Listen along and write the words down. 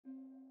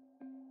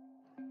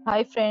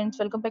Hi friends,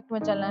 welcome back to my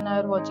channel and I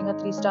are watching a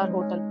 3-star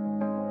hotel.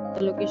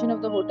 The location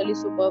of the hotel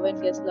is superb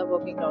and guests love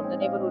walking around the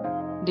neighborhood.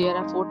 There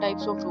are 4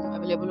 types of room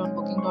available on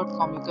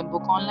booking.com. You can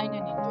book online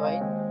and enjoy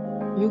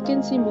it. You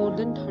can see more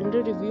than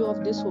 100 reviews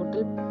of this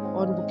hotel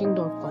on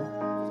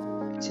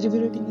booking.com. Its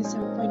review rating is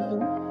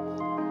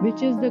 7.2,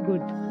 which is the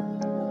good.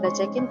 The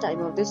check-in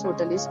time of this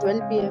hotel is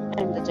 12 p.m.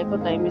 and the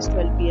check-out time is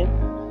 12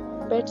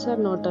 p.m. Pets are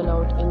not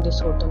allowed in this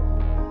hotel.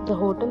 The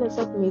hotel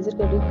accepts major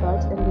credit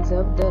cards and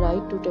reserves the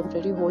right to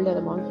temporarily hold an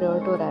amount prior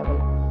to arrival.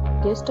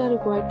 Guests are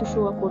required to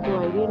show a photo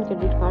ID and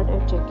credit card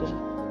at check-in.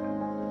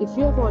 If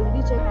you have already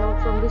checked out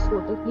from this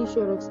hotel, please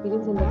share your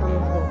experience in the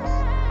comment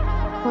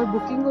box. For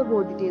booking or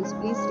more details,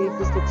 please read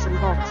description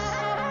box.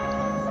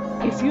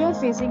 If you are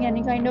facing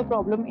any kind of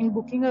problem in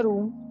booking a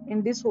room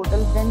in this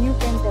hotel, then you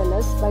can tell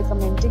us by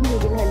commenting. We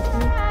will help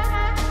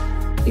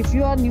you. If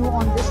you are new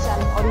on this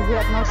channel or if you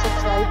have not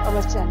subscribed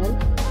our channel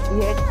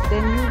yet,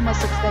 then you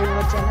must subscribe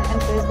our channel and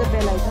press the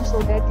bell icon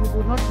so that you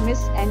do not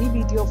miss any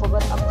video of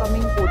our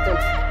upcoming hotel.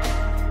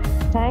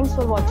 Thanks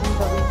for watching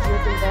the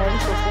video till the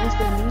end. So friends,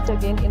 will meet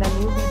again in a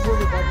new video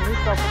with a new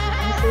property.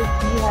 Be safe,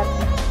 be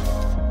happy.